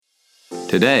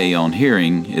Today on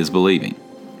Hearing is Believing.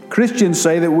 Christians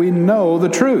say that we know the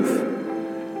truth.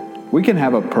 We can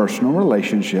have a personal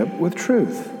relationship with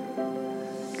truth.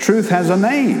 Truth has a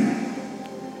name,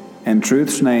 and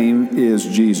truth's name is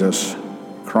Jesus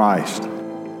Christ.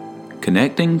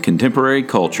 Connecting contemporary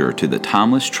culture to the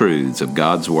timeless truths of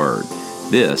God's Word.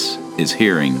 This is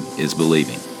Hearing is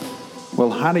Believing.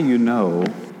 Well, how do you know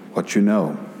what you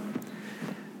know?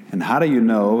 And how do you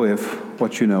know if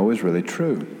what you know is really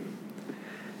true?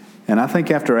 And I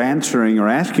think after answering or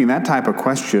asking that type of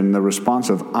question, the response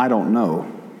of, I don't know,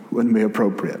 wouldn't be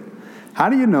appropriate. How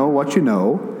do you know what you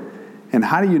know? And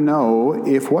how do you know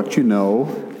if what you know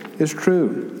is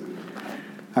true?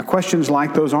 Now, questions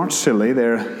like those aren't silly.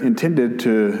 They're intended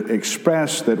to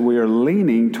express that we are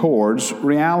leaning towards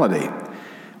reality.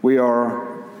 We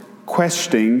are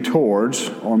questing towards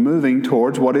or moving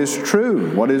towards what is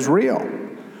true, what is real.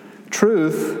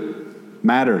 Truth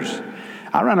matters.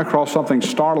 I ran across something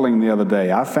startling the other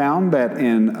day. I found that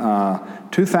in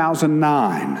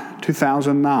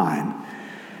 2009,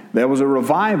 there was a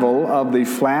revival of the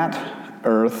Flat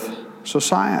Earth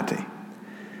Society.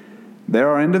 There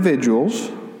are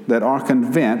individuals that are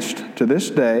convinced to this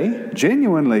day,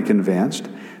 genuinely convinced,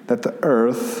 that the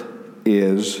earth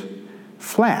is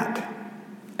flat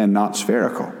and not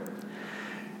spherical.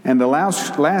 And the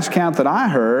last count that I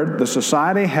heard, the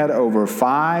society had over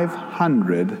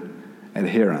 500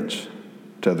 adherents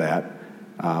to that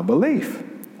belief.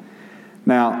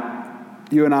 Now,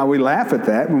 you and I, we laugh at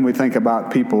that when we think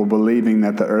about people believing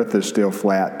that the earth is still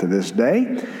flat to this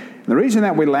day. The reason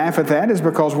that we laugh at that is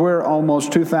because we're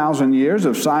almost 2,000 years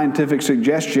of scientific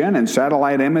suggestion and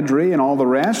satellite imagery and all the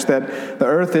rest that the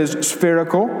earth is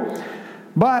spherical.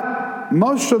 But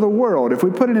most of the world, if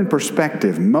we put it in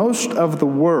perspective, most of the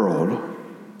world,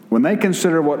 when they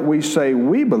consider what we say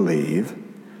we believe,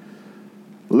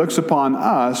 looks upon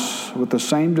us with the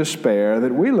same despair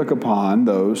that we look upon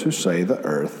those who say the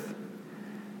earth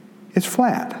is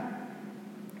flat.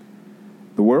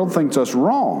 The world thinks us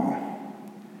wrong.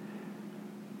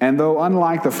 And though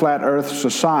unlike the Flat Earth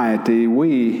Society,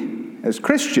 we, as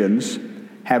Christians,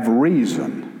 have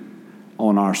reason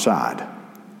on our side.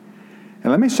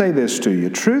 And let me say this to you.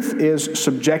 Truth is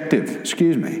subjective.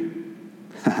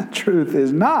 Truth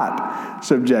is not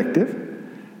subjective.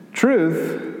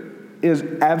 Truth is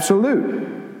absolute.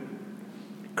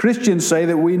 Christians say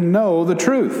that we know the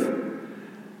truth.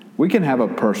 We can have a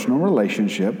personal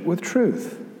relationship with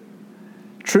truth.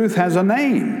 Truth has a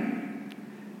name,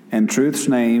 and truth's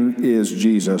name is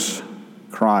Jesus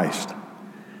Christ.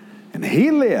 And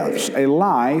He lives a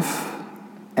life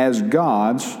as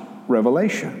God's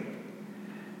revelation,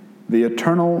 the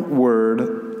eternal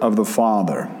Word of the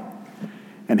Father.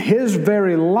 And His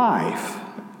very life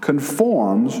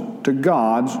conforms to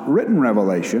God's written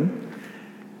revelation,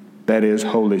 that is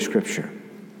Holy Scripture.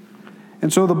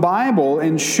 And so the Bible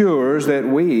ensures that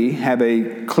we have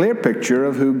a clear picture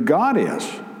of who God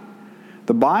is.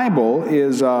 The Bible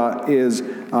gives us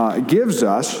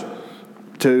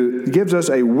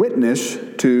a witness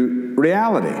to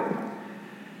reality.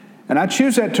 And I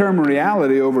choose that term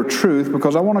reality over truth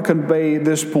because I want to convey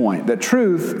this point, that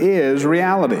truth is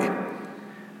reality.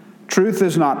 Truth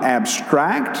is not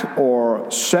abstract or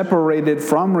separated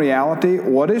from reality.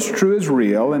 What is true is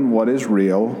real, and what is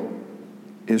real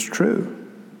is true.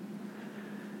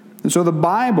 And so the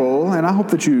Bible, and I hope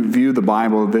that you view the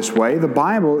Bible this way, the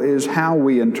Bible is how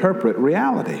we interpret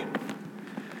reality.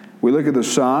 We look at the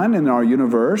sun in our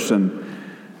universe, and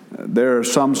there are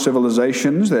some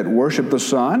civilizations that worship the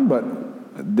sun,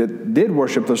 that did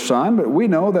worship the sun, but we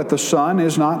know that the sun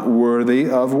is not worthy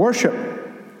of worship.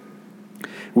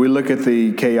 We look at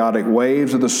the chaotic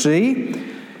waves of the sea,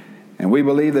 and we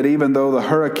believe that even though the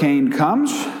hurricane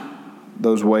comes,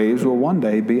 those waves will one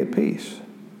day be at peace.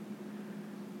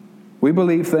 We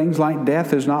believe things like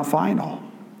death is not final.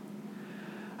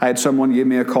 I had someone give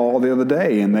me a call the other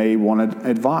day, and they wanted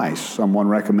advice. Someone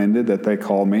recommended that they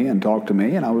call me and talk to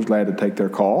me, and I was glad to take their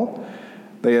call.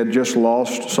 They had just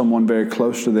lost someone very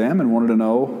close to them and wanted to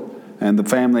know, and the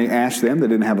family asked them, they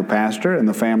didn't have a pastor, and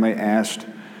the family asked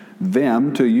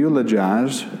them to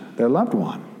eulogize their loved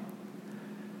one.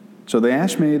 So they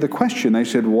asked me the question. They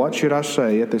said, what should I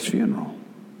say at this funeral?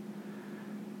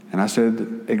 And I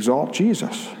said, exalt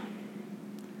Jesus.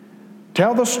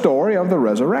 Tell the story of the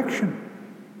resurrection.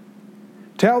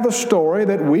 Tell the story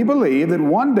that we believe that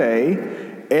one day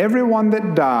everyone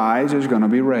that dies is going to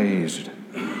be raised.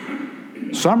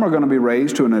 Some are going to be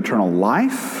raised to an eternal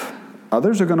life.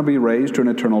 Others are going to be raised to an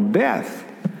eternal death.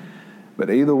 But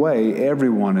either way,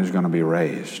 everyone is going to be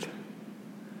raised.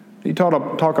 You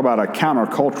talk about a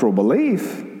countercultural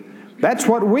belief. That's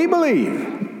what we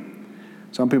believe.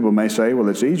 Some people may say, well,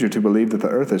 it's easier to believe that the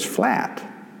earth is flat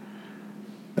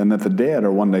than that the dead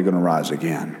are one day going to rise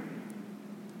again.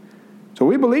 So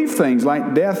we believe things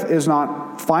like death is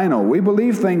not final. We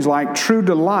believe things like true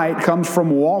delight comes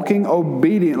from walking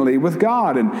obediently with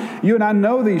God. And you and I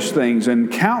know these things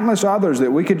and countless others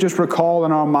that we could just recall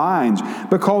in our minds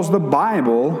because the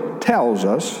Bible tells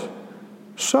us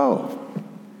so.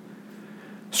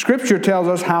 Scripture tells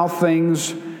us how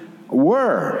things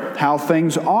were, how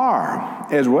things are,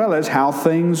 as well as how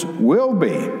things will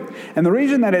be. And the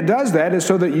reason that it does that is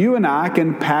so that you and I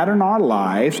can pattern our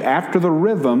lives after the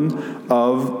rhythm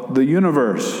of the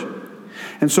universe.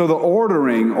 And so the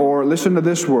ordering, or listen to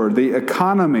this word, the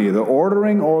economy, the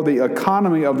ordering or the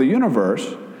economy of the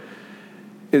universe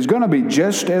is going to be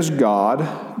just as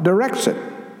God directs it.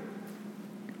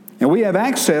 And we have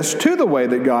access to the way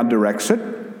that God directs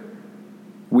it.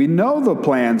 We know the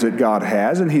plans that God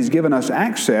has, and He's given us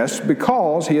access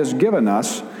because He has given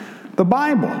us the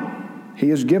Bible. He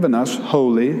has given us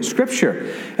Holy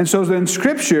Scripture. And so then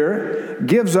Scripture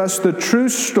gives us the true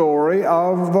story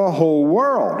of the whole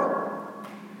world.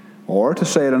 Or to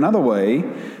say it another way,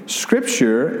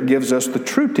 Scripture gives us the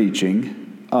true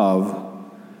teaching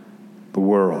of the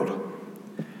world.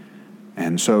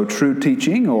 And so true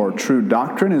teaching or true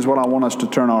doctrine is what I want us to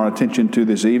turn our attention to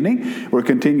this evening. We're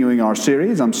continuing our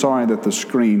series. I'm sorry that the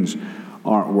screens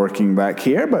aren't working back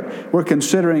here, but we're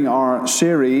considering our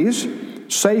series,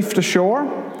 Safe to Shore.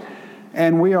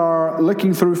 And we are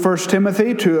looking through 1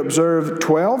 Timothy to observe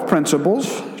 12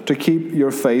 principles to keep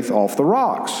your faith off the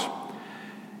rocks.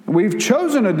 We've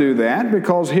chosen to do that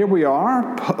because here we are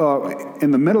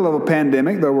in the middle of a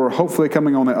pandemic, though we're hopefully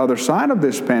coming on the other side of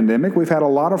this pandemic. We've had a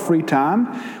lot of free time.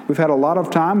 We've had a lot of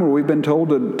time where we've been told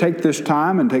to take this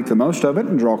time and take the most of it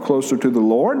and draw closer to the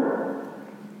Lord.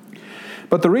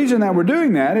 But the reason that we're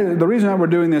doing that, the reason that we're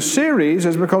doing this series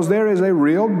is because there is a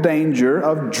real danger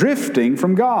of drifting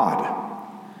from God.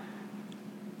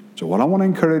 So what I want to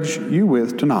encourage you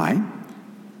with tonight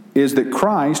is that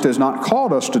Christ has not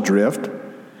called us to drift,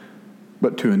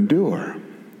 but to endure.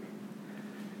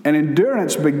 And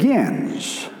endurance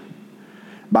begins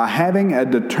by having a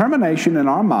determination in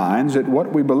our minds that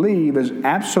what we believe is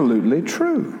absolutely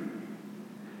true.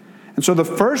 And so the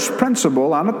first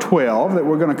principle out of 12 that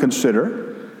we're going to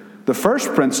consider, the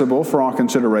first principle for our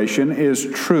consideration is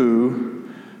true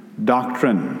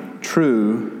doctrine.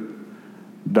 True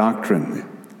doctrine.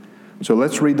 So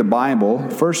let's read the Bible,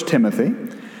 1 Timothy.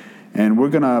 And we're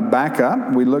going to back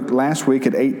up. We looked last week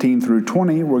at 18 through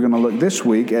 20. We're going to look this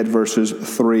week at verses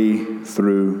 3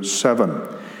 through 7.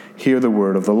 Hear the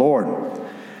word of the Lord.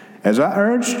 As I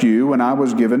urged you when I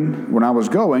was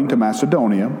going to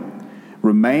Macedonia,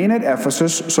 remain at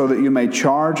Ephesus so that you may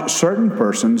charge certain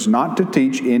persons not to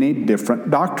teach any different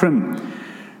doctrine,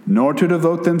 nor to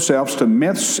devote themselves to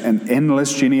myths and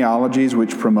endless genealogies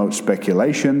which promote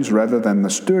speculations rather than the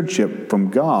stewardship from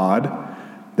God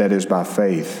that is by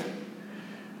faith.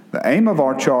 The aim of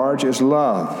our charge is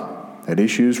love that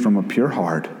issues from a pure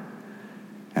heart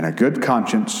and a good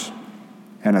conscience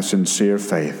and a sincere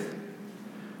faith.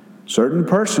 Certain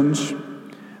persons,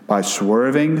 by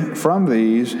swerving from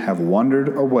these, have wandered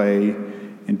away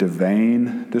into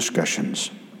vain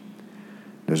discussions,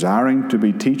 desiring to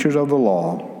be teachers of the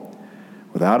law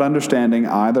without understanding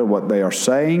either what they are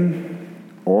saying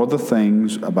or the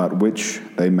things about which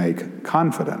they make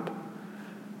confident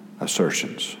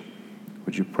assertions.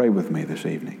 Would you pray with me this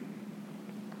evening?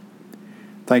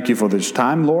 Thank you for this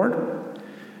time, Lord.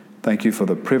 Thank you for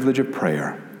the privilege of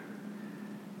prayer.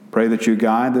 Pray that you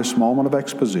guide this moment of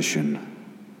exposition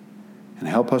and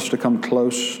help us to come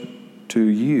close to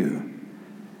you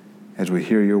as we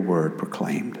hear your word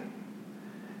proclaimed.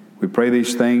 We pray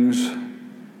these things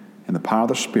in the power of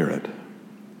the Spirit,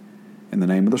 in the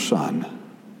name of the Son,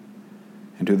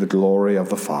 and to the glory of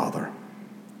the Father.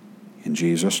 In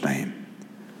Jesus' name.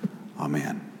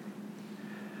 Amen.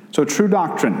 So true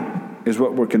doctrine is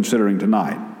what we're considering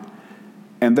tonight.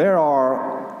 And there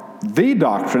are the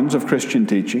doctrines of Christian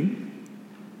teaching,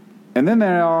 and then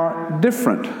there are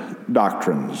different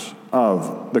doctrines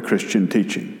of the Christian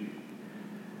teaching.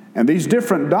 And these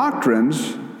different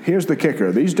doctrines, here's the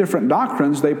kicker, these different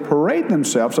doctrines, they parade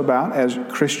themselves about as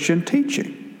Christian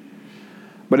teaching.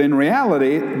 But in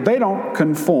reality, they don't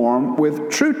conform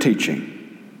with true teaching.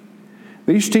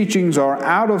 These teachings are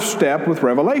out of step with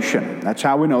revelation. That's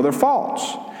how we know they're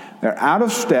false. They're out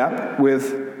of step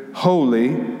with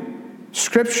Holy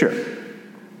Scripture.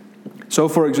 So,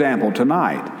 for example,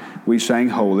 tonight we sang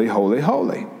Holy, Holy,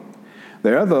 Holy.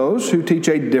 There are those who teach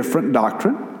a different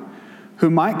doctrine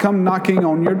who might come knocking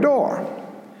on your door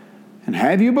and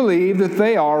have you believe that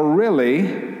they are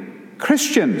really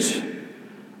Christians.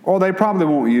 Or they probably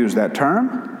won't use that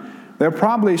term. They'll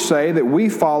probably say that we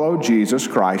follow Jesus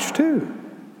Christ too.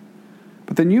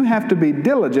 But then you have to be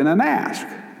diligent and ask,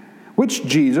 which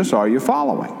Jesus are you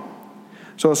following?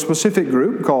 So a specific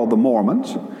group called the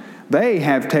Mormons, they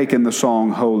have taken the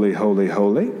song Holy, Holy,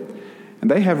 Holy, and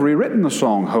they have rewritten the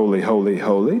song Holy, Holy,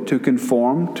 Holy to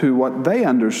conform to what they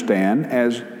understand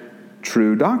as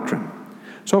true doctrine.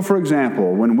 So for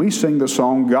example, when we sing the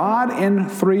song God in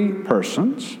Three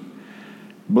Persons,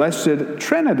 Blessed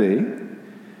Trinity,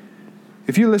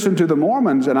 if you listen to the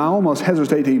Mormons, and I almost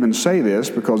hesitate to even say this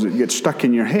because it gets stuck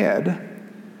in your head,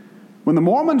 when the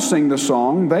Mormons sing the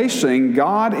song, they sing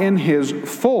God in His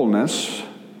fullness,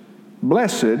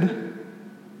 blessed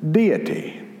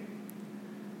deity.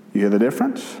 You hear the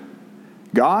difference?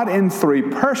 God in three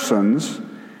persons,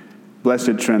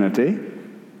 blessed Trinity,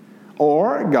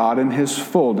 or God in His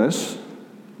fullness,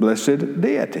 blessed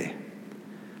deity.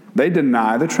 They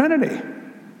deny the Trinity.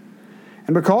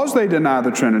 And because they deny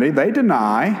the Trinity, they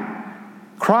deny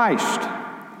Christ.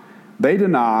 They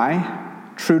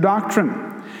deny true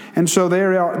doctrine. And so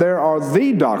there are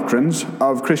the doctrines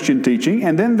of Christian teaching,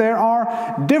 and then there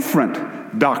are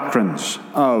different doctrines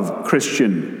of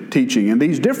Christian teaching. And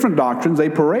these different doctrines, they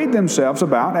parade themselves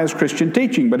about as Christian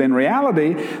teaching, but in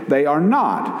reality, they are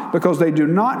not, because they do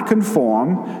not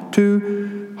conform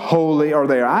to holy, or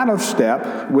they are out of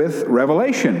step with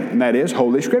revelation, and that is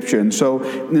Holy Scripture. And so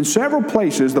in several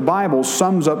places, the Bible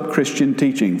sums up Christian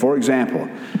teaching. For example,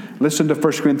 listen to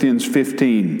 1 Corinthians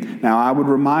 15. Now I would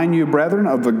remind you, brethren,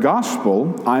 of the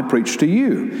gospel I preached to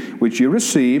you, which you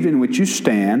received, in which you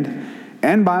stand,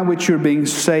 and by which you're being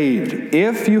saved,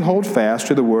 if you hold fast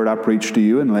to the word I preached to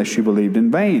you, unless you believed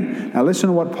in vain. Now listen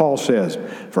to what Paul says.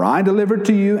 For I delivered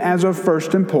to you as of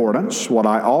first importance what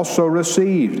I also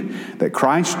received, that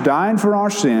Christ died for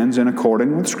our sins in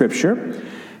accordance with Scripture.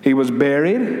 He was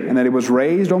buried, and that He was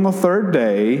raised on the third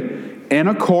day in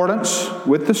accordance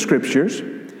with the Scriptures.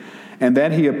 And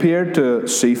that He appeared to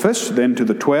Cephas, then to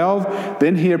the 12.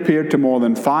 Then He appeared to more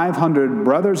than 500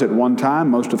 brothers at one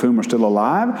time, most of whom are still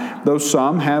alive, though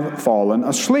some have fallen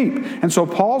asleep. And so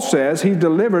Paul says he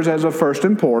delivers as of first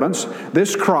importance,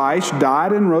 this Christ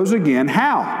died and rose again.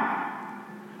 How?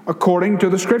 According to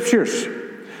the Scriptures,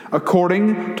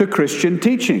 according to Christian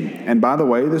teaching. And by the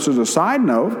way, this is a side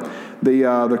note,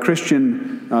 the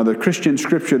Christian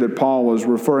Scripture that Paul was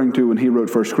referring to when he wrote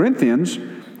 1 Corinthians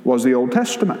was the Old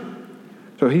Testament.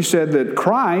 So he said that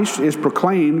Christ is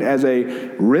proclaimed as a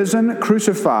risen,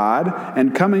 crucified,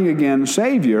 and coming again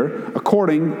Savior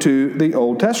according to the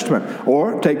Old Testament.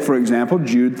 Or take, for example,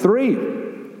 Jude 3.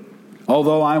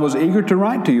 Although I was eager to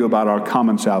write to you about our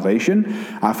common salvation,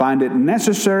 I find it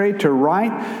necessary to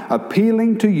write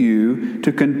appealing to you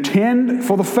to contend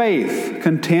for the faith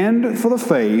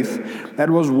that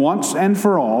was once and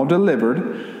for all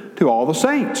delivered to all the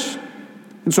saints.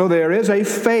 And so there is a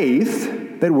faith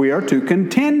that we are to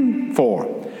contend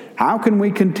for. How can we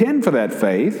contend for that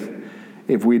faith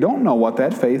if we don't know what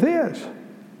that faith is?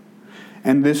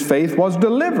 And this faith was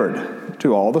delivered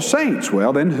to all the saints.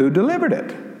 Well, then who delivered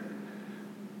it?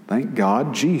 Thank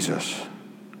God Jesus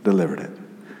delivered it.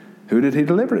 Who did He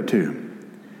deliver it to?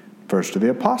 First to the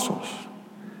apostles.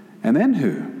 And then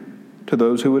who? To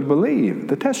those who would believe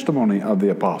the testimony of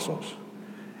the apostles.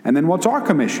 And then what's our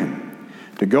commission?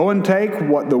 To go and take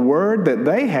what the word that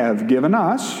they have given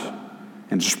us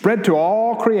and spread to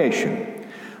all creation.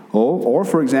 Or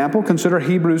for example, consider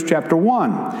Hebrews chapter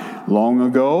 1. Long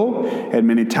ago, at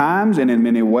many times and in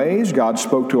many ways, God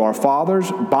spoke to our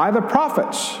fathers by the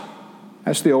prophets.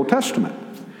 That's the Old Testament.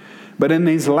 But in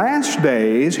these last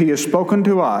days, He has spoken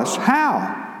to us.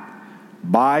 How?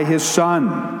 By His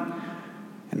Son.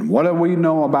 And what do we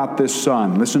know about this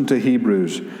Son? Listen to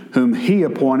Hebrews. Whom He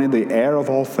appointed the heir of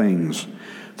all things,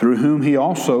 through whom He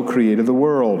also created the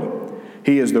world.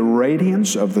 He is the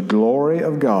radiance of the glory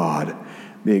of God,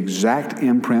 the exact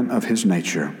imprint of His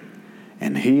nature.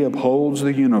 And He upholds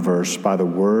the universe by the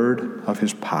word of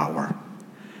His power.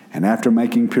 And after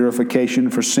making purification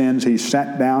for sins, He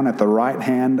sat down at the right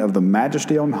hand of the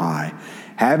Majesty on high,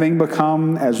 having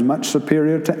become as much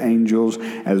superior to angels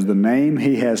as the name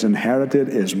He has inherited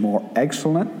is more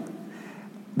excellent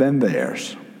than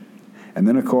theirs. And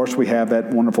then, of course, we have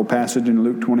that wonderful passage in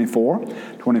Luke 24,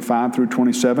 25 through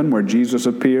 27, where Jesus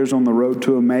appears on the road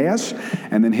to Emmaus,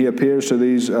 and then He appears to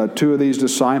these two of these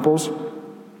disciples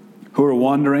who are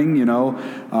wondering,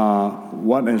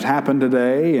 what has happened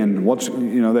today, and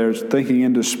they're thinking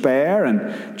in despair,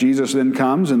 and Jesus then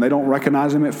comes, and they don't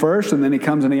recognize him at first, and then he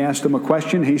comes and he asks them a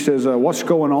question. He says, what's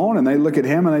going on? And they look at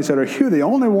him and they said, are you the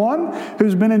only one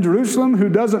who's been in Jerusalem who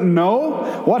doesn't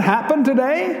know what happened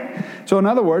today? So in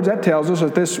other words, that tells us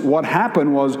that what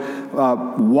happened was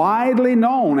widely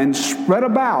known and spread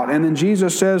about. And then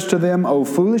Jesus says to them, O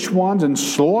foolish ones and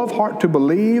slow of heart to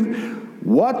believe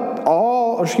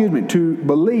to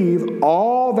believe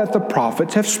all that the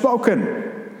prophets have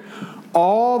spoken.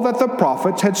 All that the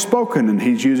prophets had spoken. And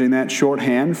he's using that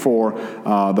shorthand for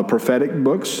the prophetic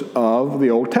books of the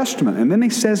Old Testament. And then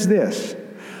he says this,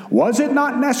 was it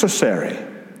not necessary,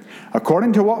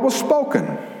 according to what was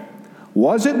spoken,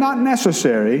 was it not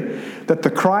necessary that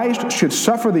the Christ should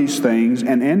suffer these things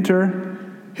and enter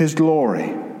his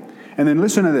glory? And then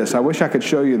listen to this. I wish I could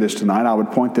show you this tonight. I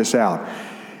would point this out.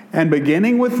 And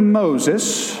beginning with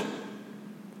Moses,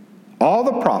 all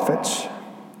the prophets,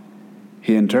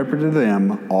 he interpreted to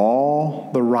them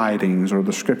all the writings or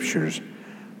the scriptures,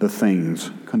 the things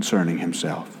concerning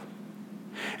himself.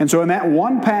 And so in that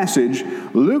one passage,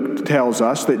 Luke tells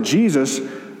us that Jesus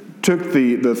took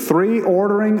the three-part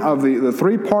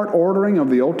ordering of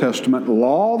the Old Testament,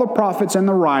 law, the prophets, and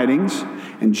the writings,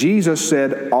 and Jesus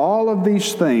said all of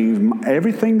these things,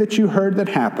 everything that you heard that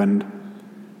happened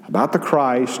about the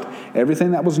Christ,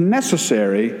 everything that was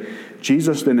necessary,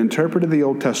 Jesus then interpreted the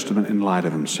Old Testament in light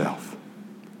of himself.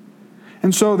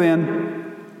 And so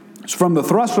then, from the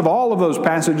thrust of all of those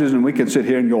passages, and we could sit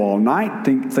here and go all night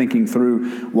thinking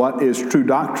through what is true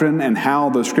doctrine and how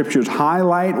the Scriptures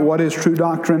highlight what is true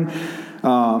doctrine,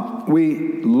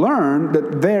 we learn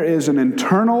that there is an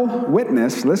internal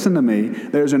witness, listen to me,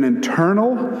 there's an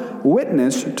internal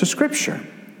witness to Scripture.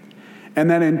 And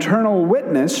that internal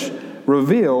witness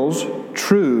reveals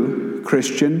true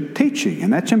Christian teaching,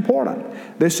 and that's important.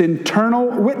 This internal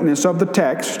witness of the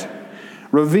text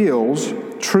reveals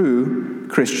true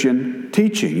Christian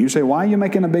teaching. You say, why are you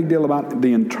making a big deal about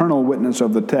the internal witness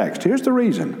of the text? Here's the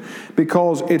reason.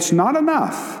 Because it's not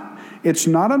enough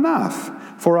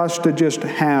for us to just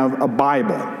have a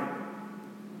Bible.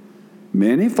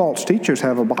 Many false teachers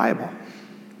have a Bible.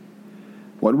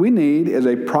 What we need is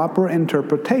a proper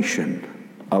interpretation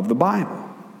of the Bible.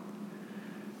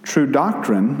 True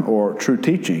doctrine or true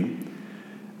teaching,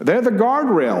 they're the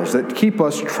guardrails that keep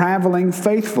us traveling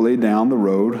faithfully down the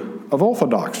road of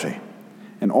orthodoxy.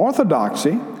 And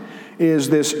orthodoxy is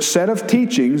this set of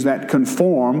teachings that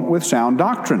conform with sound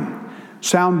doctrine.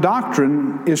 Sound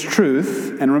doctrine is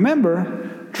truth, and remember,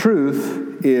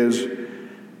 truth is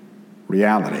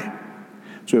reality.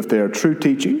 So if there are true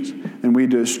teachings, then we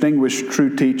distinguish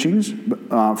true teachings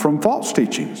from false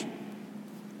teachings.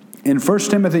 In 1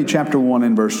 Timothy chapter 1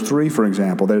 and verse 3, for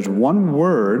example, there's one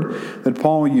word that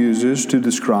Paul uses to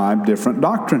describe different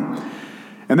doctrine.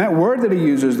 And that word that he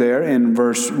uses there in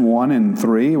verse 1 and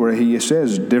 3, where he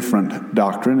says different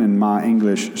doctrine in my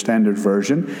English Standard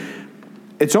Version,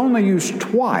 it's only used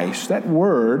twice. That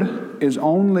word is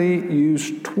only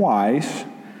used twice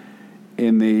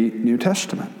in the New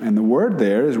Testament. And the word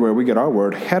there is where we get our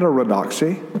word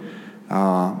heterodoxy,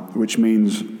 which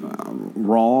means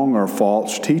wrong or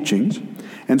false teachings.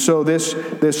 And so this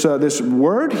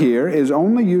word here is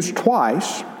only used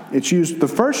twice. It's used the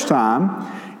first time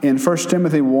in 1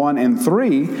 Timothy 1 and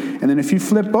 3. And then if you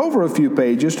flip over a few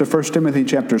pages to 1 Timothy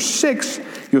chapter 6,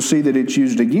 you'll see that it's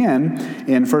used again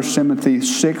in 1 Timothy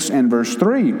 6 and verse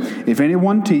 3. If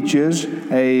anyone teaches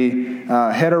a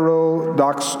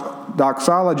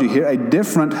heterodoxology here, a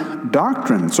different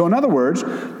doctrine. So in other words,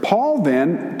 Paul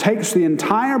then takes the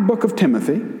entire book of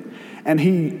Timothy and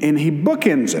he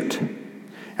bookends it.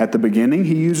 At the beginning,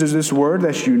 he uses this word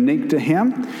that's unique to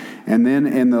him. And then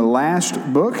in the last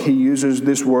book, he uses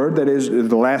this word that is,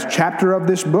 the last chapter of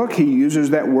this book, he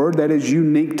uses that word that is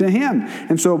unique to him.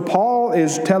 And so Paul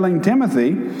is telling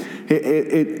Timothy,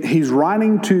 he's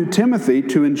writing to Timothy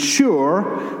to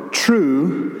ensure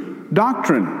true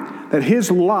doctrine. That his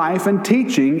life and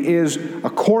teaching is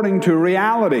according to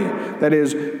reality. That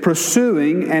is,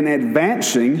 pursuing and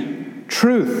advancing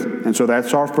truth. And so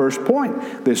that's our first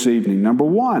point this evening. Number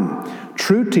one,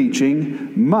 true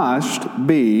teaching must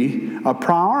be a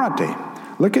priority.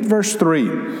 Look at verse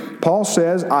 3. Paul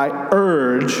says, I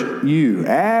urge you,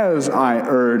 as I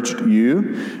urged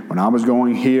you when I was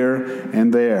going here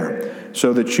and there,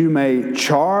 so that you may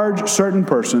charge certain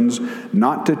persons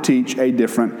not to teach a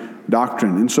different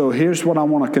doctrine. And so here's what I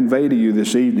want to convey to you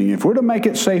this evening. If we're to make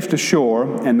it safe to shore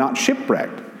and not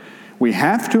shipwrecked, we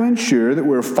have to ensure that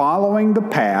we're following the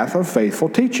path of faithful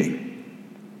teaching.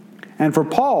 And for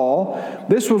Paul,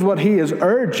 this was what he is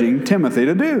urging Timothy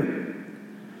to do.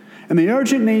 And the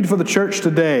urgent need for the church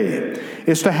today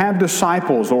is to have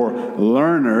disciples or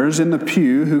learners in the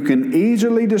pew who can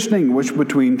easily distinguish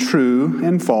between true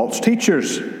and false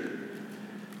teachers.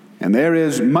 And there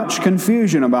is much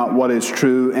confusion about what is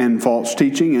true and false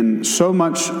teaching, and so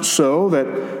much so that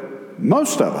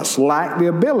most of us lack the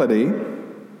ability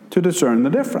to discern the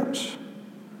difference.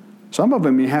 Some of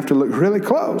them you have to look really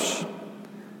close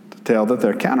to tell that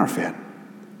they're counterfeit.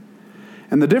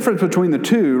 And the difference between the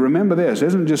two, remember this,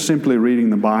 isn't just simply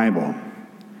reading the Bible.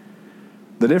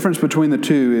 The difference between the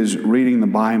two is reading the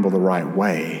Bible the right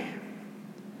way.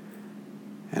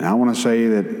 And I want to say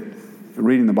that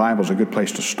reading the Bible is a good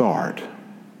place to start,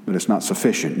 but it's not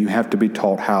sufficient. You have to be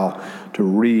taught how to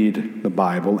read the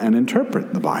Bible and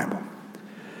interpret the Bible.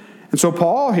 And so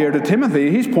Paul here to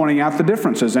Timothy, he's pointing out the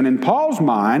differences. And in Paul's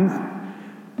mind,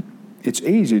 it's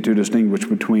easy to distinguish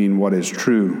between what is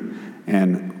true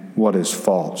and what is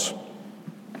false.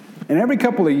 And every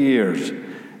couple of years,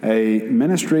 a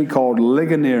ministry called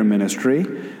Ligonier Ministry,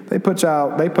 they put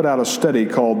out a study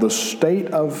called The State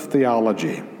of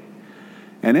Theology.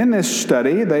 And in this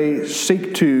study, they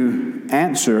seek to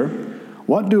answer,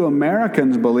 what do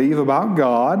Americans believe about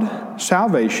God,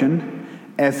 salvation,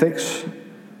 ethics,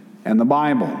 and the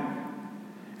Bible?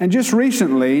 And just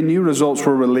recently, new results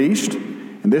were released,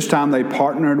 and this time they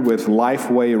partnered with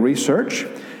Lifeway Research.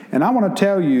 And I want to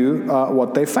tell you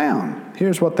what they found.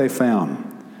 Here's what they found.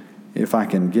 If I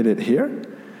can get it here.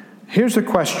 Here's the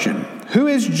question. Who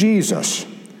is Jesus?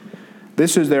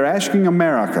 They're asking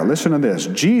America. Listen to this.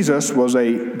 Jesus was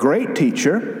a great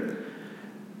teacher,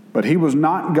 but he was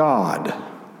not God.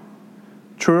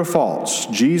 True or false?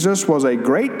 Jesus was a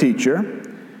great teacher,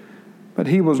 but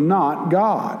he was not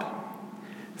God.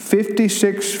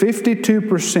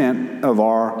 52% of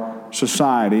our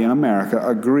society in America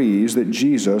agrees that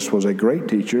Jesus was a great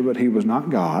teacher, but he was not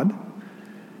God,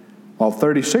 while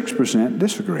 36%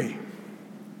 disagree.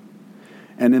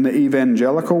 And in the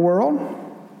evangelical world,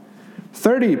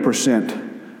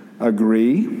 30%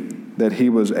 agree that he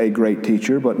was a great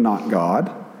teacher, but not God,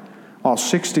 while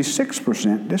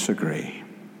 66% disagree.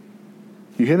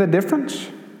 You hear the difference?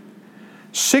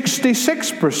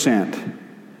 66%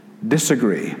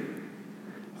 disagree.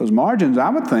 Those margins, I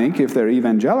would think, if they're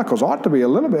evangelicals, ought to be a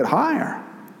little bit higher,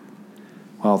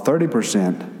 while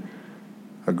 30%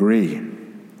 agree.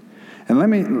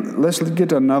 And let's get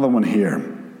to another one here.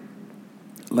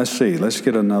 Let's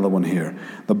get another one here.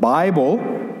 The Bible,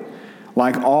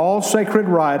 like all sacred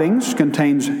writings,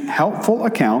 contains helpful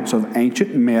accounts of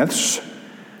ancient myths,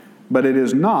 but it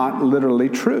is not literally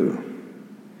true.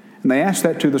 And they asked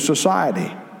that to the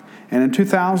society. And in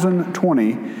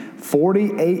 2020,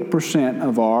 48%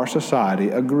 of our society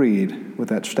agreed with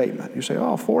that statement. You say,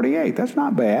 48, that's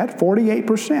not bad.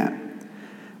 48%.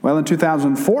 Well, in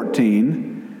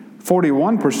 2014,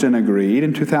 41% agreed.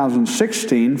 In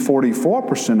 2016,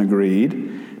 44% agreed.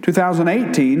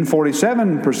 2018,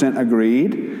 47%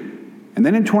 agreed. And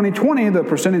then in 2020, the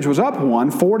percentage was up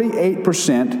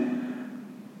 48%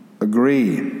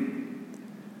 agree.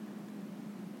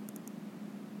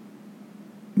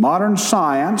 Modern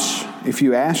science, if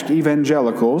you ask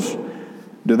evangelicals,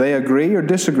 do they agree or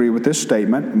disagree with this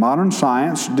statement? Modern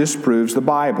science disproves the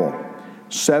Bible.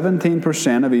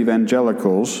 17% of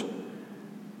evangelicals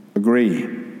agree.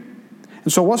 And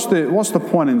so what's the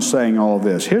point in saying all of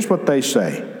this? Here's what they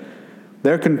say.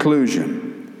 Their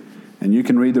conclusion. And you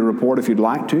can read the report if you'd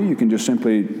like to. You can just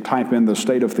simply type in the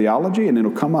State of Theology and it'll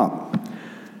come up.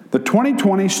 The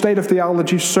 2020 State of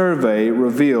Theology survey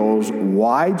reveals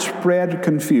widespread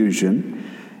confusion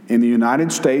in the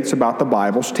United States about the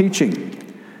Bible's teaching.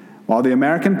 While the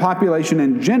American population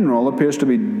in general appears to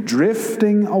be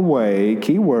drifting away,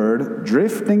 key word,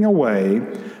 drifting away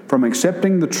from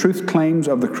accepting the truth claims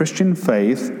of the Christian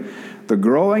faith, the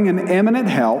growing and imminent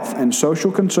health and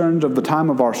social concerns of the time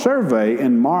of our survey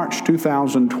in March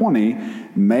 2020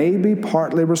 may be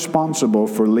partly responsible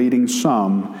for leading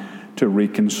some to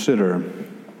reconsider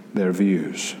their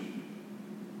views.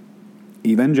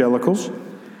 Evangelicals,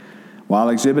 while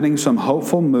exhibiting some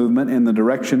hopeful movement in the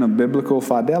direction of biblical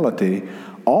fidelity,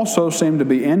 also seem to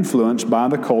be influenced by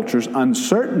the culture's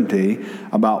uncertainty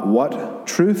about what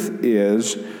truth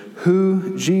is,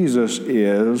 who Jesus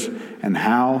is, and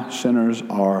how sinners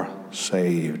are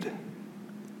saved.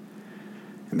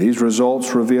 And these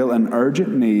results reveal an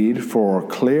urgent need for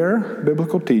clear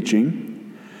biblical teaching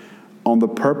on the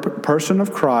person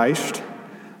of Christ,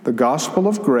 the gospel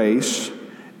of grace,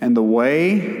 and the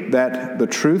way that the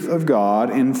truth of God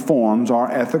informs our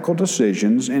ethical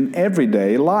decisions in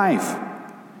everyday life.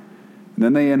 And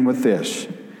then they end with this.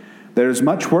 There is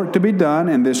much work to be done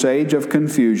in this age of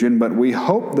confusion, but we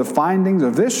hope the findings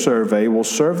of this survey will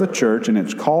serve the church in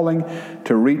its calling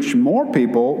to reach more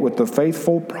people with the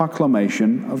faithful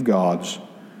proclamation of God's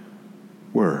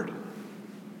Word.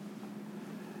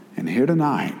 And here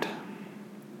tonight,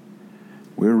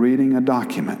 we're reading a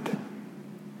document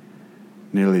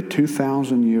nearly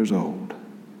 2,000 years old,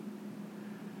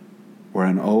 where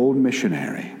an old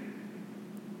missionary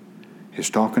is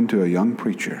talking to a young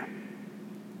preacher,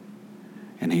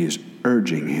 and he is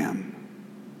urging him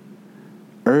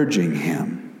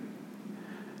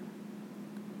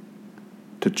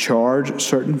to charge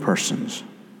certain persons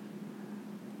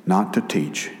not to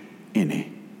teach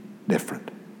any different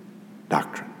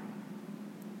doctrine.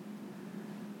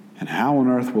 And how on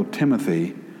earth will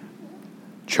Timothy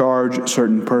charge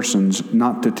certain persons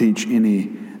not to teach any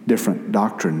different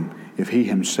doctrine if he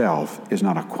himself is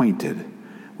not acquainted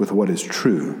with what is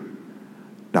true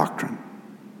doctrine?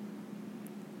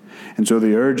 And so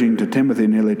the urging to Timothy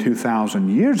nearly 2,000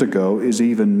 years ago is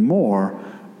even more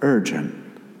urgent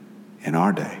in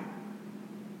our day.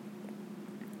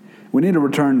 We need to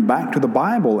return back to the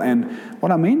Bible, and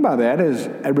what I mean by that is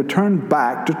a return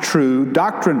back to true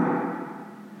doctrine.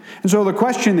 And so the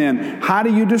question then, how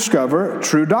do you discover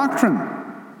true doctrine?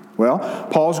 Well,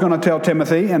 Paul's going to tell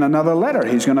Timothy in another letter.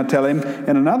 He's going to tell him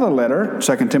in another letter,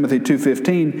 2 Timothy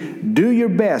 2:15, do your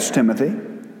best, Timothy.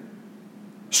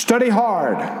 Study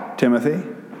hard, Timothy.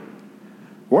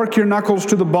 Work your knuckles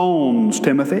to the bones,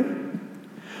 Timothy,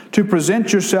 to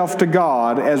present yourself to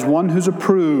God as one who's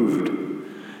approved,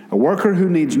 a worker who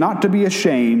needs not to be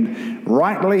ashamed,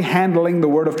 rightly handling the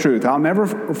word of truth. I'll never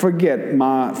forget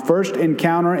my first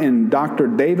encounter in Dr.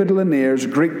 David Lanier's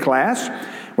Greek class,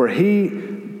 where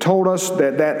he told us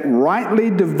that rightly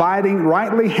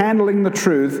handling the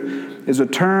truth is a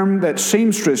term that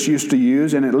seamstress used to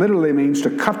use, and it literally means to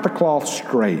cut the cloth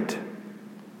straight.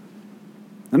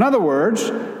 In other words,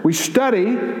 we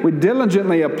study, we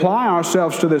diligently apply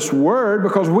ourselves to this word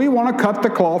because we want to cut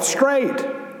the cloth straight.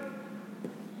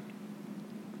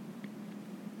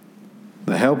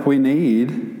 The help we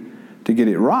need to get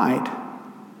it right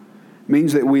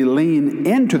means that we lean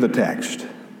into the text,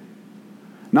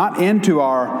 not into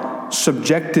our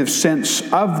subjective sense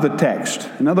of the text.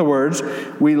 In other words,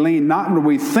 we lean not what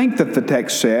we think that the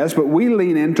text says, but we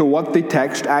lean into what the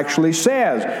text actually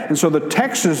says. And so the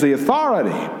text is the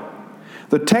authority.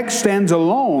 The text stands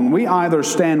alone. We either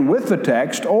stand with the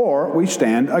text or we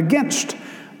stand against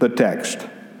the text.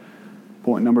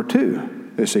 Point number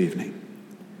 2 this evening.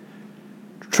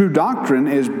 True doctrine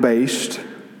is based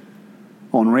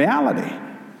on reality.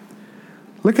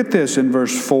 Look at this in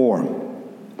verse 4.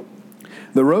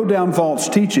 The road down false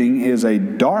teaching is a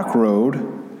dark road,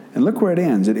 and look where it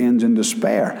ends. It ends in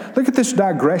despair. Look at this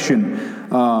digression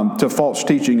to false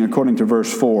teaching according to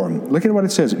verse 4. Look at what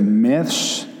it says.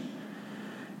 Myths,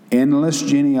 endless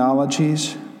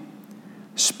genealogies,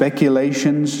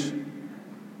 speculations.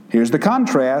 Here's the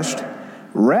contrast.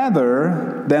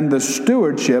 Rather than the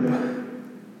stewardship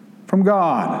from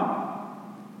God.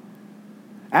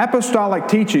 Apostolic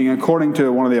teaching, according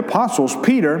to one of the apostles,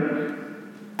 Peter,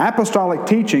 apostolic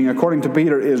teaching, according to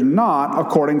Peter, is not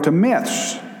according to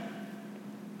myths.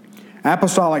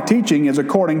 Apostolic teaching is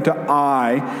according to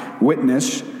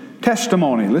eyewitness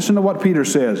testimony. Listen to what Peter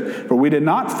says. For we did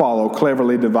not follow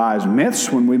cleverly devised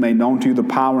myths when we made known to you the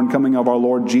power and coming of our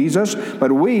Lord Jesus,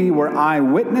 but we were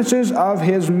eyewitnesses of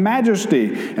His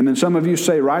majesty. And then some of you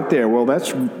say right there, well,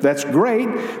 that's great,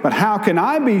 but how can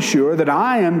I be sure that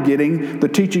I am getting the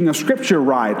teaching of Scripture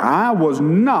right? I was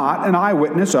not an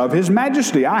eyewitness of His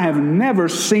majesty. I have never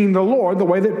seen the Lord the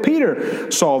way that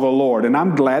Peter saw the Lord. And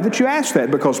I'm glad that you asked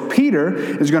that, because Peter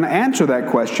is going to answer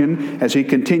that question as he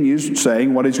continues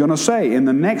saying what he's going to say. In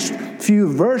the next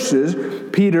few verses,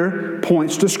 Peter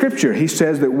points to Scripture. He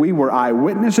says that we were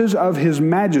eyewitnesses of His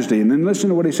majesty. And then listen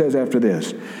to what he says after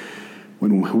this.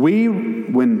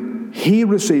 When He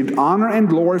received honor and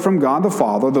glory from God the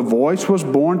Father, the voice was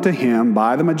borne to Him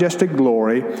by the majestic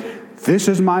glory, "This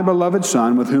is my beloved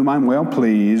Son, with whom I'm well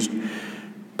pleased."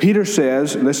 Peter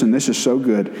says, listen, this is so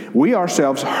good. We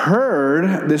ourselves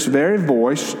heard this very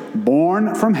voice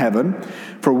born from heaven,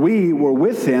 for we were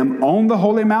with Him on the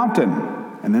holy mountain.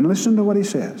 And then listen to what he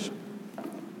says.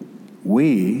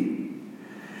 We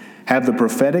have the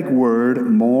prophetic word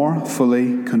more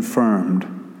fully confirmed,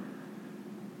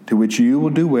 to which you will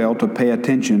do well to pay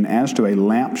attention as to a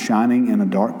lamp shining in a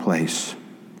dark place,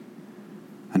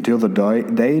 until the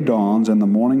day dawns and the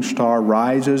morning star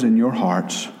rises in your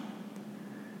hearts.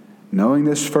 Knowing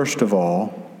this, first of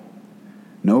all,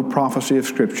 no prophecy of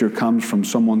Scripture comes from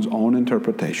someone's own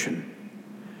interpretation.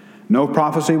 No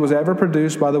prophecy was ever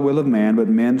produced by the will of man, but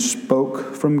men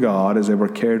spoke from God as they were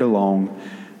carried along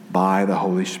by the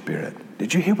Holy Spirit.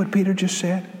 Did you hear what Peter just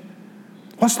said?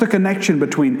 What's the connection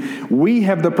between we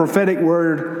have the prophetic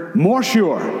word more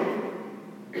sure?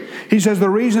 He says the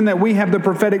reason that we have the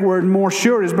prophetic word more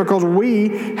sure is because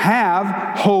we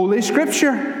have Holy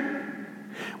Scripture.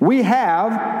 We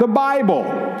have the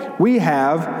Bible. We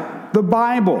have the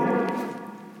Bible.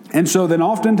 And so then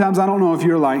oftentimes, I don't know if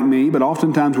you're like me, but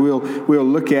oftentimes we'll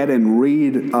look at and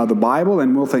read the Bible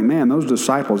and we'll think, man, those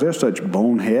disciples, they're such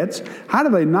boneheads. How do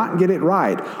they not get it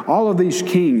right? All of these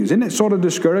kings. Isn't it sort of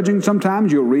discouraging?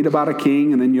 Sometimes you'll read about a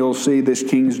king and then you'll see this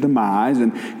king's demise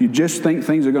and you just think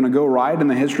things are going to go right in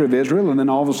the history of Israel, and then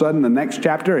all of a sudden the next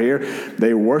chapter here,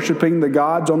 they're worshiping the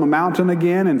gods on the mountain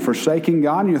again and forsaking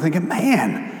God, and you're thinking,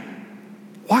 man,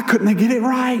 why couldn't they get it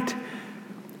right?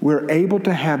 We're able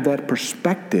to have that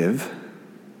perspective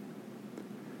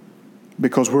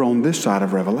because we're on this side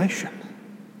of Revelation.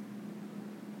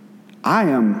 I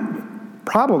am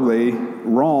probably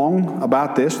wrong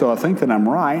about this, though I think that I'm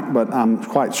right, but I'm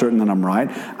quite certain that I'm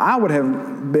right. I would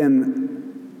have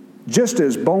been just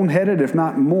as boneheaded, if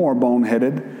not more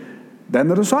boneheaded, than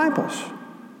the disciples.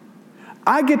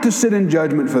 I get to sit in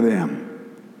judgment for them.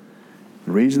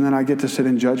 The reason that I get to sit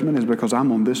in judgment is because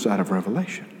I'm on this side of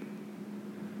Revelation.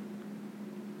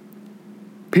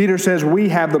 Peter says we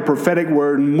have the prophetic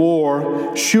word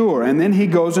more sure. And then he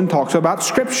goes and talks about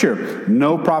Scripture.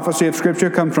 No prophecy of Scripture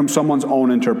comes from someone's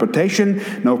own interpretation.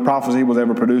 No prophecy was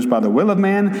ever produced by the will of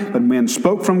man, but men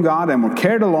spoke from God and were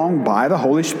carried along by the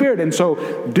Holy Spirit. And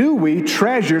so do we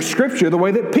treasure Scripture the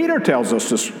way that Peter tells us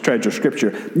to treasure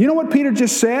Scripture? You know what Peter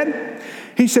just said?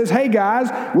 He says, hey guys,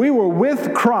 we were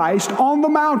with Christ on the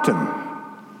mountain.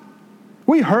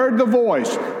 We heard the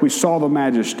voice. We saw the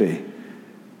majesty.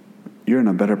 You're in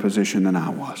a better position than I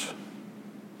was.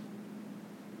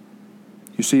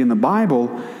 You see, in the Bible,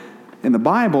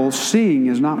 seeing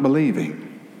is not believing.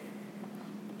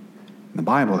 In the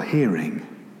Bible, hearing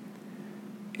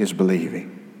is believing.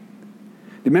 Do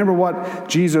you remember what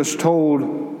Jesus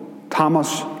told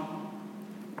Thomas?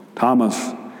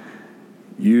 Thomas,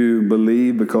 you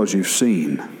believe because you've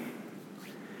seen.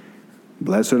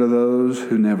 Blessed are those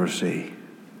who never see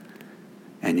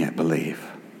and yet believe.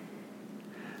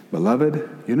 Beloved,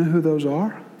 you know who those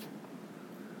are?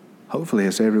 Hopefully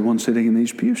it's everyone sitting in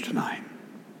these pews tonight.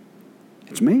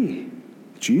 It's me.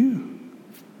 It's you.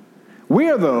 We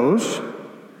are those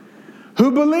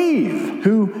who believe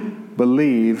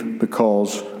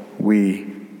because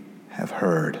we have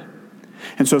heard.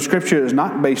 And so Scripture is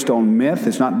not based on myth.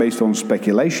 It's not based on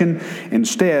speculation.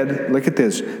 Instead, look at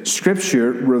this.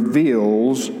 Scripture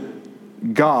reveals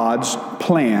God's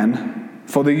plan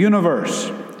for the universe.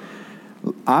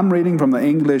 I'm reading from the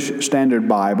English Standard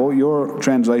Bible. Your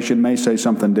translation may say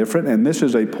something different, and this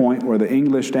is a point where the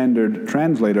English Standard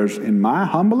translators, in my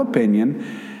humble opinion,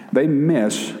 they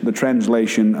miss the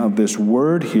translation of this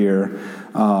word here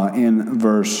in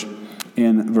verse 4.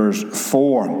 In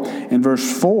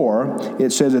verse 4,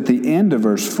 it says at the end of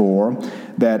verse 4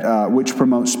 that which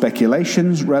promotes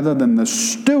speculations rather than the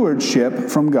stewardship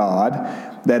from God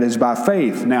that is by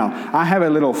faith. Now, I have a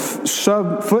little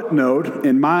footnote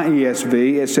in my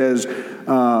ESV. It says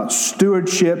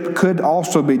stewardship could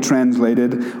also be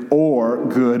translated or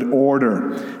good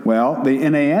order. Well, the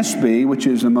NASB, which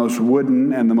is the most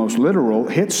wooden and the most literal,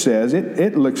 it says,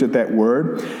 it looks at that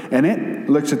word, and it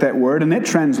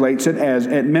translates it as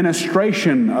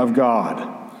administration of God.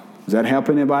 Does that help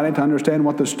anybody to understand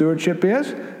what the stewardship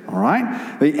is? All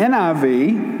right. The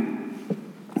NIV,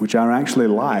 which I actually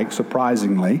like,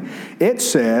 surprisingly, it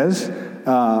says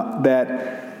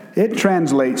that it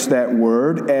translates that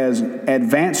word as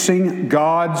advancing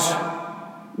God's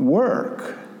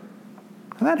work.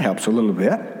 Now, that helps a little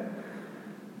bit.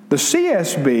 The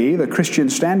CSB, the Christian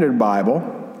Standard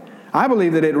Bible, I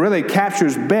believe that it really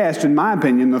captures best, in my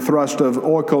opinion, the thrust of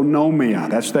oikonomia.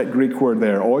 That's that Greek word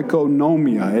there,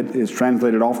 oikonomia. It is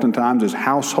translated oftentimes as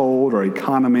household or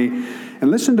economy. And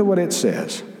listen to what it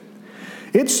says.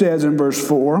 It says in verse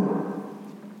 4,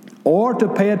 or to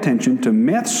pay attention to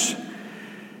myths,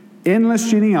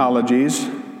 endless genealogies,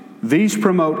 these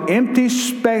promote empty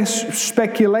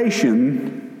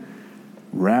speculation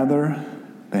rather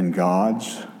than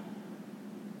God's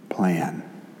plan.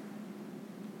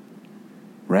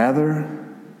 Rather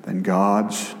than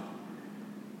God's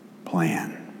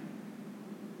plan.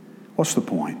 What's the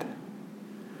point?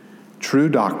 True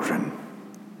doctrine,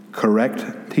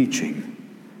 correct teaching,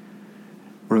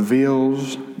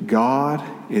 reveals God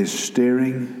is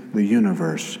steering the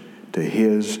universe to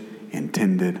His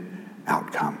intended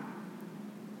outcome.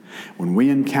 When we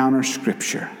encounter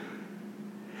Scripture,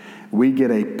 we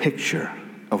get a picture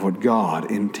of what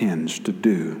God intends to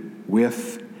do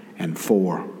with and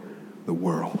for the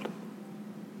world.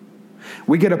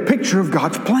 We get a picture of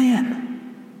God's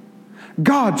plan.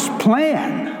 God's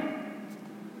plan.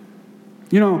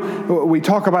 You know, we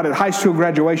talk about at high school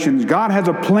graduations, God has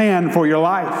a plan for your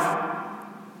life.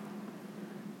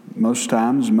 Most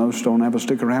times, most don't ever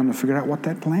stick around to figure out what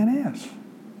that plan is.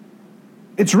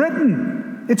 It's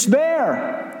written. It's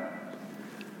there.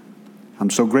 I'm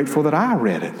so grateful that I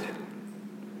read it.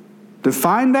 To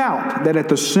find out that at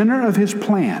the center of His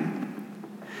plan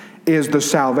is the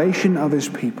salvation of His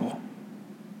people.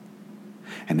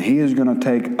 And He is going to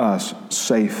take us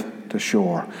safe to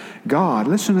shore. God,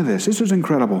 listen to this. This is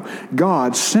incredible.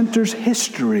 God centers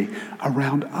history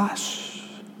around us.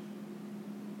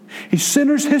 He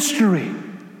centers history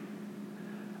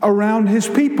around His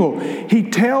people. He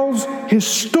tells His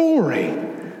story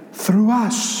through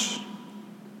us.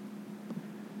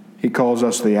 He calls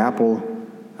us the apple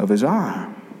of His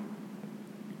eye,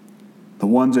 the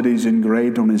ones that He's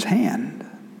engraved on His hand,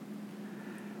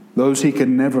 those He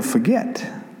can never forget,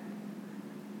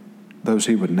 those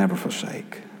He would never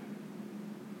forsake.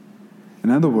 In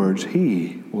other words,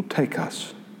 He will take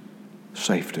us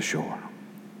safe to shore.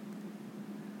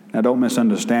 Now, don't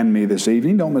misunderstand me this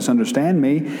evening. Don't misunderstand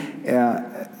me.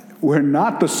 We're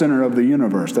not the center of the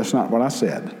universe. That's not what I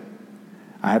said.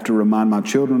 I have to remind my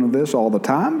children of this all the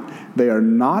time. They are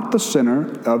not the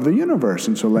center of the universe.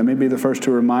 And so let me be the first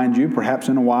to remind you, perhaps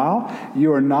in a while,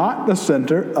 you are not the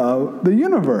center of the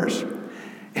universe.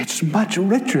 It's much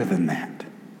richer than that.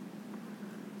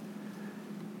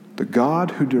 The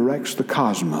God who directs the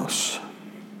cosmos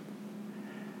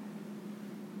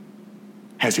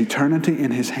has eternity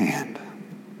in His hand,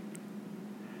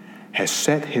 has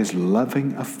set His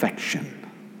loving affection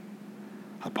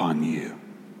upon you.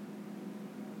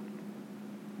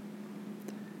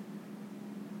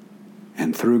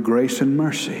 And through grace and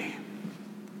mercy,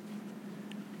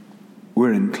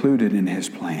 we're included in His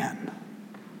plan.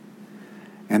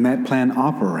 And that plan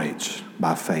operates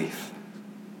by faith.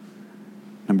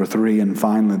 Number 3, and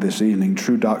finally this evening,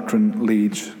 true doctrine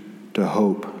leads to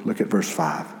hope. Look at verse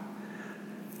 5.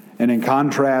 And in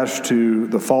contrast to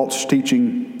the false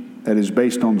teaching that is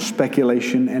based on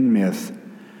speculation and myth,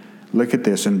 look at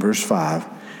this in verse 5.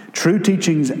 True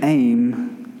teaching's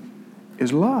aim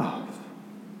is love.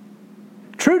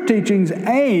 True teaching's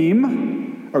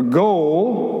aim, or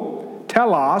goal,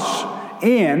 telos,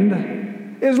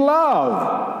 end, is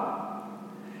love.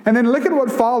 And then look at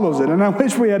what follows it. And I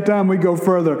wish we had time, we'd go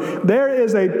further. There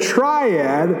is a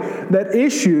triad that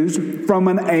issues from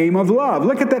an aim of love.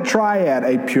 Look at that triad.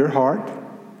 A pure heart,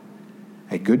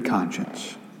 a good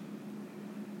conscience,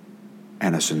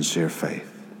 and a sincere faith.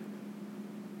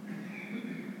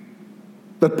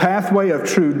 The pathway of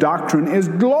true doctrine is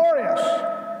glorious.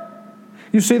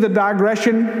 You see the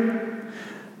digression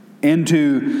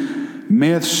into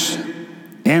myths,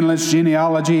 endless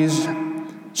genealogies,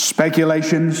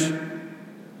 speculations.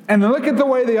 And look at the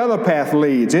way the other path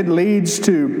leads. It leads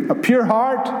to a pure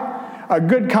heart, a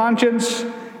good conscience,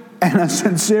 and a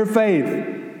sincere faith.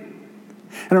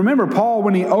 And remember, Paul,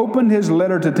 when he opened his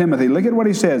letter to Timothy, look at what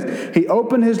he says. He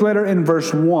opened his letter in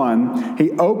verse 1.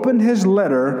 He opened his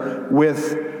letter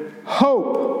with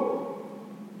hope.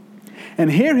 And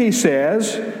here he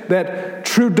says that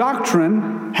true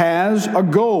doctrine has a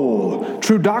goal.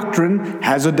 True doctrine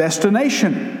has a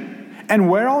destination. And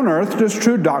where on earth does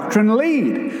true doctrine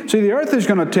lead? See, the earth is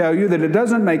going to tell you that it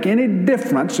doesn't make any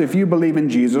difference if you believe in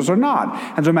Jesus or not.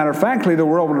 As a matter of fact, the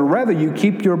world would rather you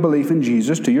keep your belief in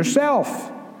Jesus to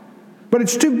yourself. But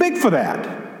it's too big for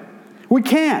that. We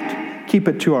can't keep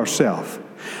it to ourselves.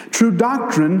 True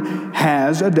doctrine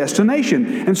has a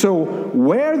destination. And so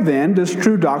where then does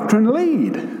true doctrine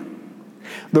lead?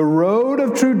 The road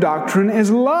of true doctrine is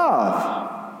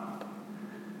love.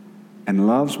 And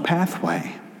love's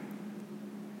pathway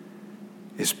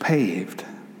is paved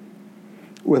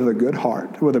with a good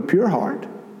heart, with a pure heart,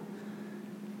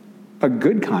 a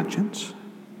good conscience,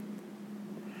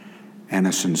 and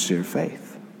a sincere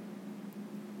faith.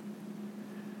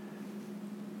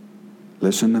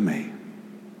 Listen to me.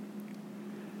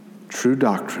 True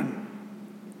doctrine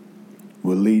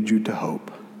will lead you to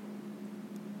hope,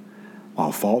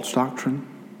 while false doctrine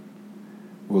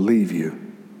will leave you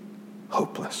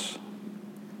hopeless.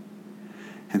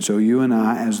 And so you and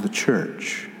I, as the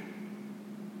church,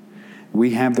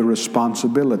 we have the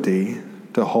responsibility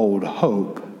to hold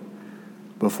hope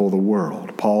before the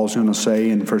world. Paul's going to say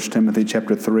in 1 Timothy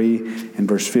chapter 3 and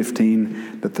verse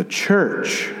 15 that the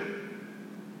church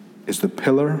is the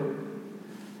pillar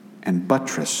and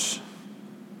buttress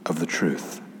of the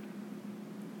truth.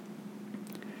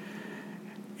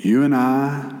 You and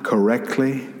I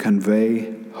correctly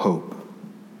convey hope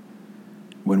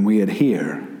when we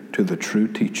adhere to the true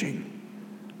teaching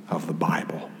of the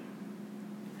Bible.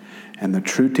 And the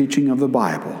true teaching of the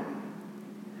Bible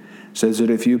says that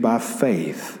if you by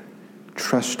faith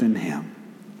trust in Him,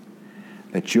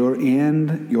 that your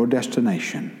end, your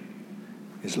destination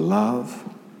is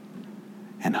love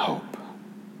and hope.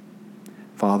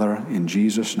 Father, in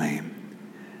Jesus' name,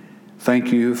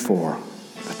 thank you for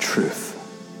the truth.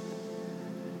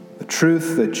 The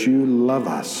truth that you love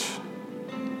us,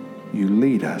 you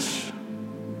lead us,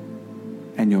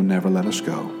 and you'll never let us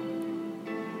go.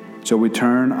 So we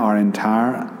turn our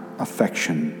entire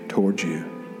affection towards you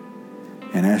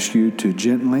and ask you to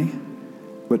gently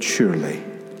but surely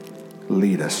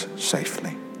lead us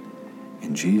safely.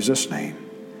 In Jesus' name,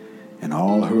 and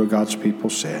all who are God's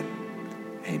people said,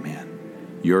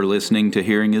 amen. You're listening to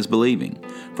Hearing is Believing.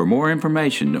 For more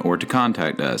information or to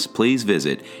contact us, please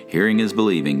visit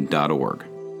hearingisbelieving.org.